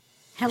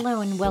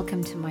Hello and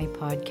welcome to my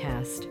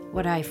podcast,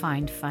 What I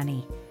Find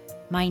Funny.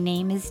 My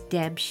name is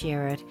Deb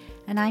Sherritt,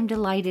 and I'm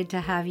delighted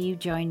to have you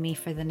join me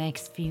for the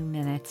next few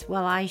minutes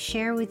while I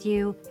share with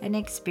you an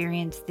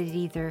experience that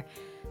either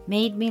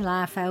made me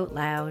laugh out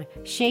loud,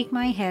 shake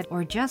my head,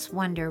 or just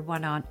wonder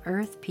what on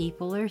earth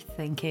people are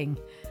thinking.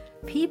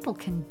 People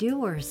can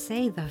do or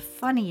say the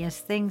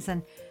funniest things,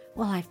 and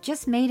well, I've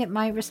just made it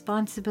my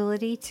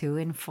responsibility to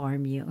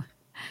inform you.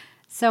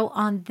 So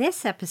on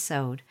this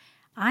episode,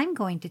 I'm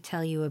going to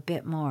tell you a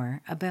bit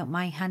more about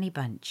my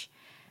Honeybunch.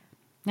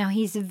 Now,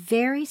 he's a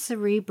very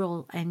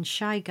cerebral and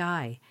shy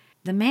guy.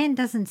 The man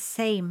doesn't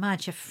say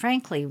much,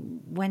 frankly,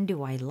 when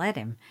do I let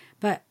him?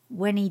 But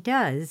when he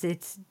does,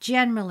 it's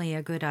generally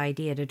a good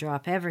idea to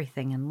drop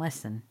everything and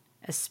listen,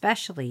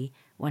 especially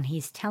when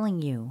he's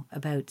telling you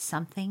about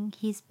something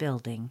he's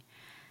building.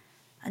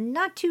 I'm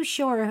not too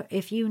sure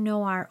if you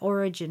know our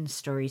origin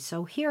story,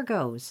 so here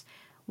goes.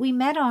 We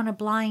met on a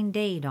blind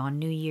date on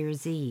New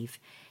Year's Eve.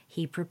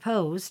 He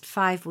proposed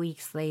 5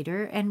 weeks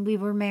later, and we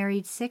were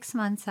married 6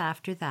 months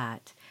after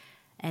that.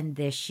 And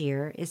this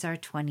year is our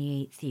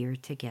 28th year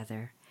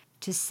together.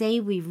 To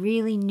say we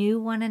really knew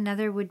one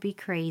another would be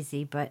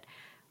crazy, but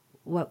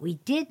what we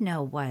did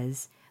know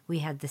was we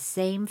had the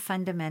same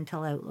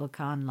fundamental outlook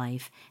on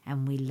life,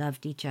 and we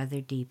loved each other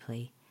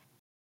deeply.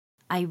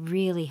 I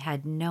really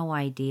had no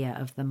idea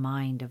of the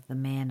mind of the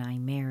man I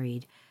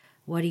married,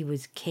 what he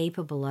was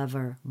capable of,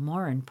 or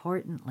more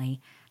importantly,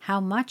 how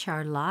much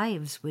our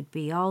lives would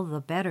be all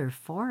the better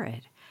for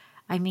it.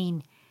 I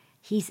mean,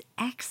 he's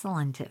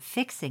excellent at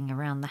fixing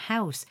around the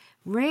house.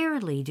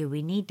 Rarely do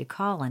we need to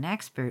call an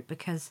expert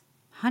because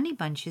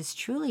Honeybunch is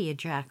truly a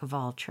jack of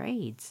all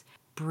trades.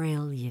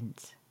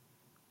 Brilliant.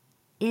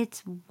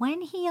 It's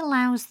when he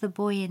allows the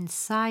boy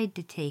inside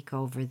to take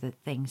over that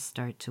things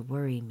start to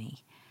worry me.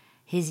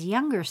 His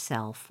younger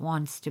self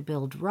wants to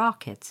build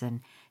rockets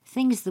and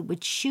things that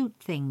would shoot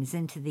things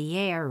into the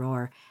air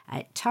or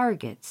at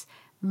targets,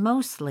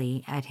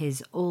 mostly at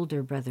his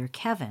older brother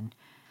Kevin.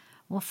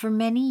 Well, for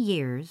many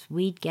years,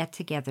 we'd get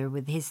together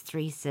with his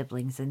 3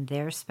 siblings and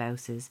their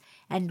spouses,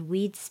 and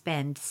we'd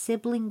spend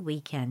sibling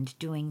weekend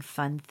doing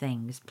fun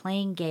things,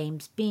 playing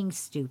games, being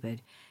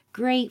stupid.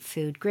 Great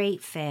food,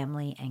 great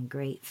family, and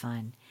great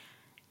fun.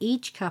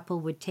 Each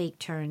couple would take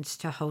turns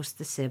to host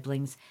the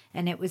siblings,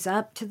 and it was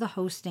up to the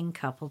hosting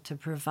couple to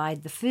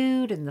provide the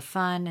food and the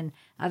fun, and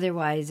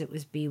otherwise it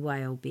was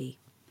BYOB.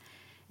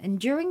 And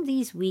during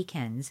these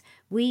weekends,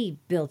 we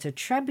built a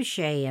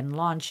trebuchet and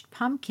launched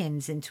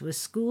pumpkins into a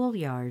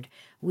schoolyard.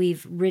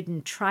 We've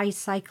ridden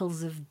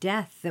tricycles of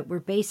death that were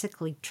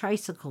basically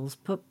tricycles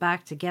put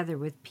back together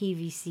with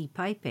PVC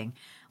piping.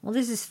 Well,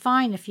 this is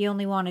fine if you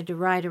only wanted to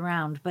ride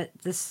around, but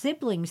the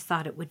siblings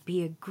thought it would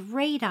be a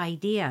great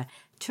idea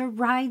to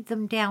ride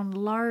them down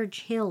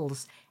large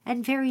hills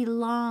and very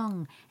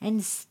long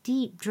and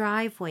steep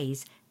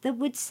driveways that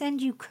would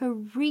send you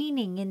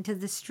careening into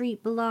the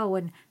street below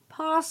and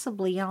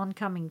possibly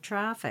oncoming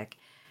traffic.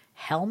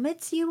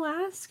 Helmets, you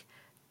ask?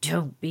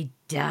 Don't be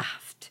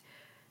daft.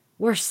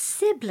 We're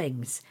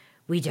siblings.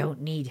 We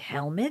don't need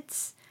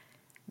helmets.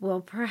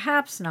 Well,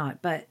 perhaps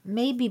not, but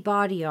maybe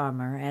body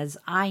armor, as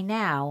I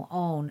now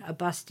own a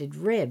busted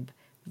rib,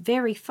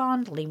 very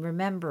fondly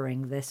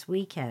remembering this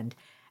weekend,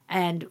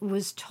 and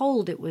was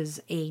told it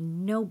was a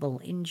noble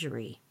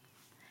injury.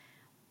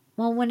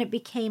 Well, when it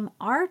became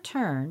our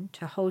turn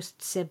to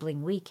host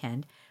Sibling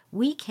Weekend,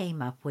 we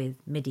came up with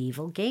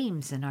medieval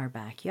games in our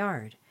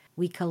backyard.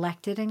 We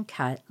collected and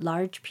cut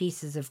large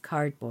pieces of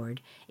cardboard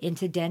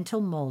into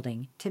dental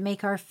molding to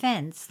make our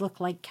fence look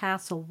like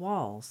castle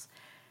walls.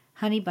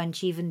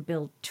 Honeybunch even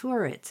built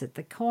turrets at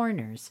the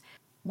corners.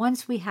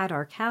 Once we had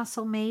our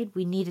castle made,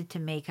 we needed to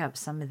make up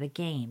some of the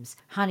games.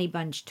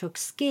 Honeybunch took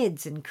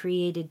skids and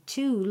created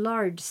 2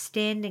 large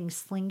standing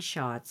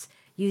slingshots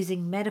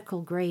using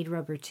medical-grade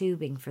rubber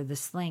tubing for the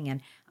sling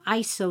and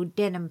iso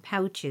denim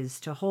pouches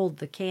to hold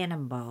the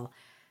cannonball.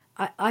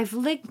 I've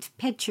linked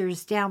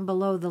pictures down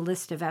below the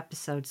list of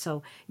episodes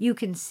so you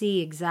can see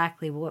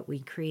exactly what we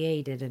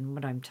created and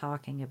what I'm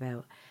talking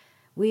about.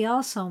 We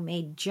also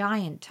made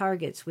giant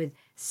targets with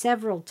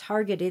several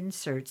target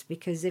inserts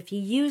because if you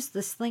use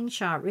the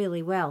slingshot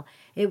really well,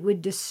 it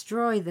would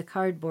destroy the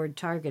cardboard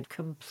target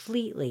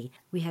completely.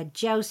 We had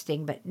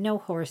jousting, but no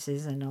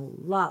horses and a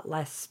lot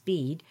less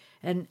speed,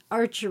 and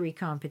archery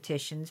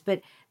competitions,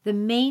 but the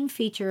main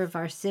feature of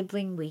our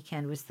sibling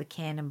weekend was the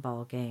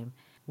cannonball game.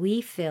 We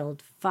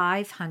filled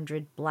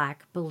 500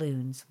 black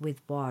balloons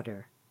with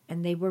water,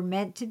 and they were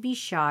meant to be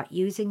shot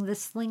using the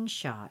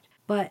slingshot.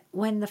 But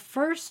when the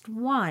first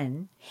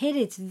one hit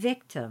its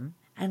victim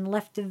and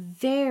left a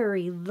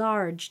very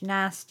large,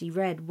 nasty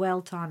red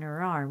welt on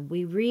her arm,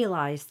 we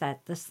realized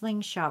that the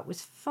slingshot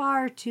was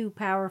far too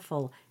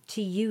powerful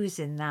to use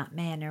in that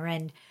manner,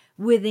 and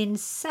within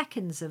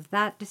seconds of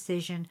that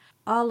decision,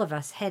 all of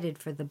us headed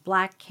for the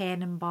black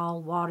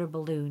cannonball water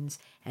balloons,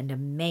 and a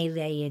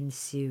melee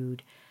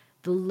ensued.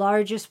 The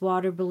largest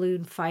water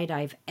balloon fight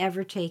I've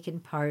ever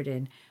taken part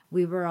in.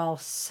 We were all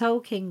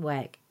soaking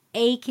wet,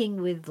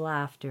 aching with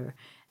laughter,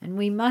 and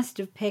we must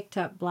have picked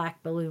up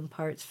black balloon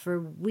parts for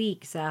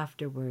weeks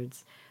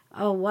afterwards.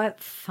 Oh, what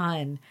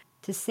fun!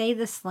 To say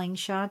the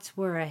slingshots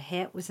were a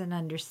hit was an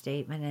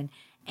understatement, and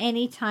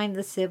any time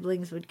the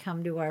siblings would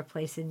come to our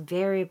place,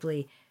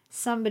 invariably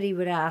somebody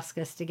would ask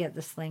us to get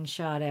the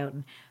slingshot out,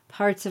 and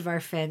parts of our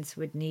fence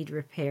would need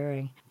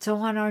repairing. So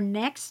on our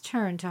next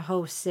turn to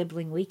host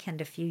Sibling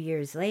Weekend a few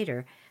years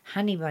later,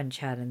 Honeybunch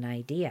had an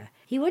idea.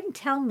 He wouldn't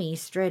tell me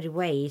straight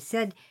away. He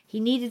said he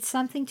needed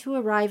something to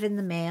arrive in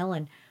the mail,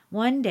 and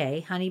one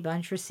day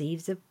Honeybunch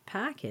receives a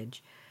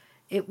package.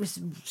 It was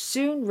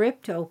soon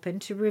ripped open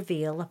to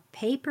reveal a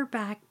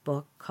paperback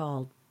book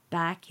called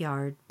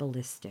Backyard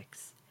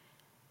Ballistics.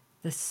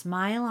 The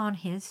smile on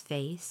his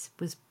face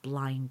was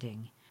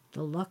blinding.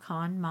 The look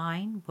on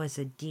mine was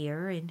a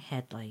deer in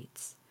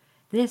headlights.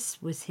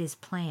 This was his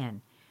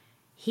plan.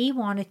 He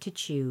wanted to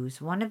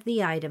choose one of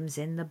the items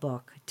in the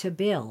book to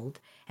build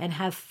and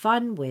have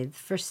fun with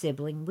for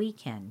Sibling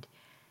Weekend.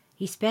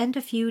 He spent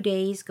a few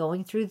days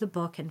going through the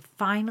book and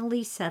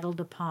finally settled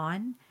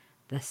upon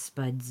the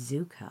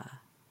Spudzuka.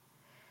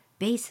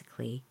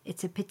 Basically,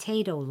 it's a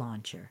potato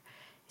launcher.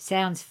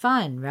 Sounds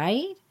fun,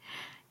 right?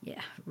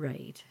 Yeah,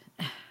 right.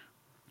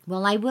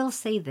 Well, I will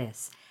say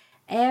this.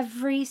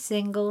 Every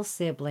single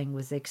sibling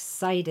was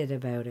excited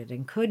about it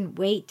and couldn't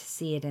wait to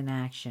see it in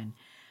action.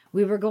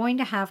 We were going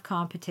to have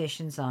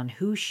competitions on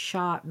whose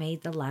shot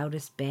made the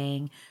loudest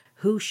bang,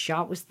 whose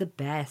shot was the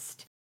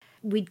best.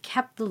 We'd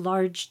kept the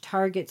large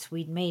targets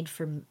we'd made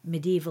for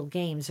medieval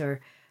games, or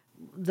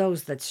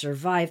those that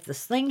survived the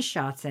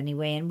slingshots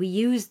anyway, and we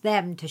used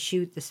them to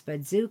shoot the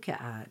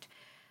Spudzuka at.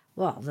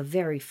 Well, the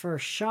very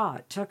first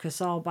shot took us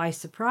all by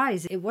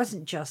surprise. It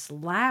wasn't just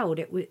loud,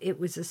 it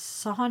was a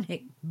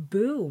sonic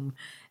boom.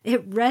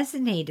 It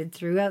resonated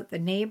throughout the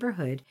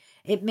neighborhood.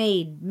 It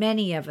made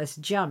many of us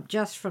jump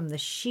just from the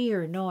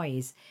sheer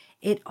noise.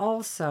 It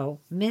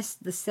also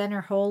missed the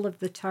center hole of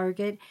the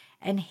target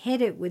and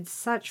hit it with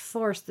such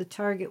force the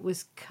target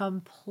was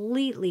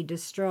completely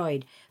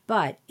destroyed.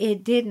 But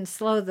it didn't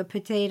slow the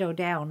potato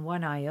down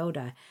one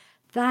iota.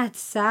 That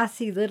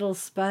sassy little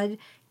spud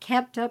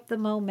kept up the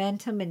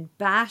momentum and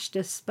bashed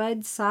a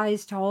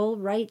spud-sized hole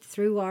right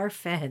through our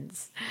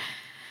fence.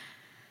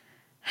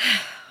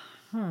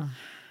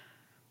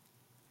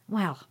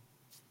 Well,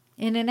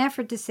 in an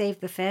effort to save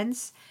the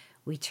fence,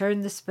 we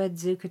turned the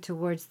Spudzuka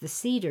towards the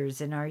cedars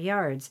in our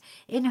yards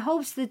in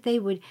hopes that they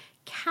would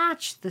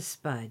catch the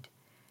spud.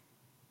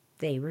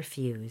 They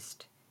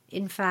refused.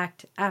 In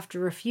fact,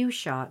 after a few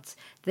shots,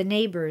 the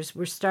neighbors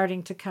were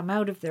starting to come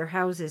out of their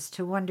houses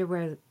to wonder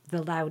where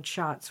the loud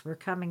shots were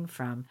coming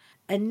from.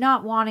 And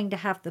not wanting to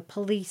have the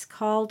police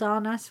called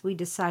on us, we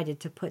decided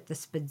to put the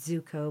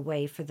Spudzuka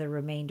away for the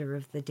remainder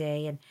of the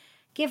day and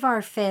give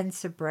our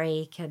fence a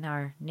break and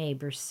our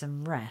neighbors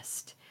some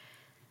rest.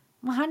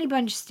 Well,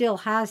 Honeybunch still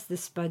has the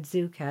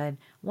Spudzuka and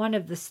one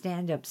of the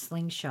stand-up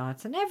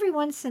slingshots, and every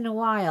once in a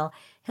while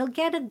he'll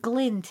get a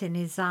glint in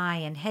his eye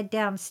and head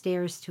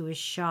downstairs to his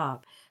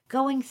shop,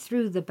 going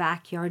through the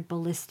Backyard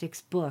Ballistics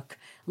book,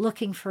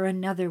 looking for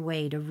another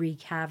way to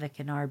wreak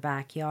havoc in our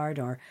backyard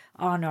or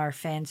on our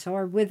fence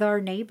or with our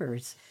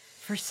neighbors.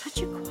 For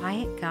such a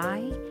quiet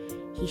guy,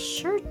 he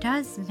sure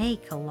does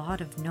make a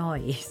lot of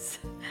noise.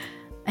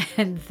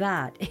 And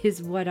that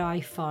is what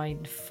I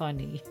find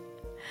funny.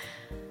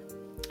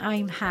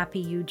 I'm happy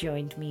you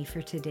joined me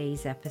for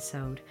today's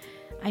episode.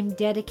 I'm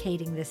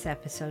dedicating this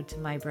episode to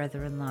my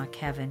brother-in-law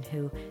Kevin,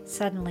 who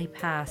suddenly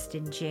passed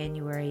in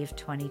January of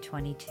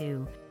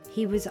 2022.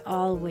 He was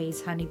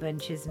always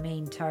Honeybunch's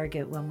main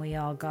target when we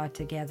all got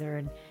together,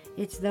 and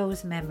it's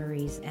those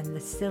memories and the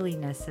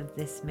silliness of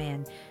this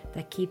man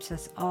that keeps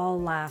us all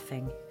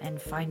laughing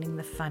and finding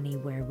the funny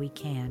where we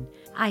can.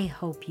 I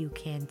hope you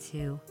can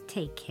too.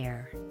 Take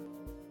care.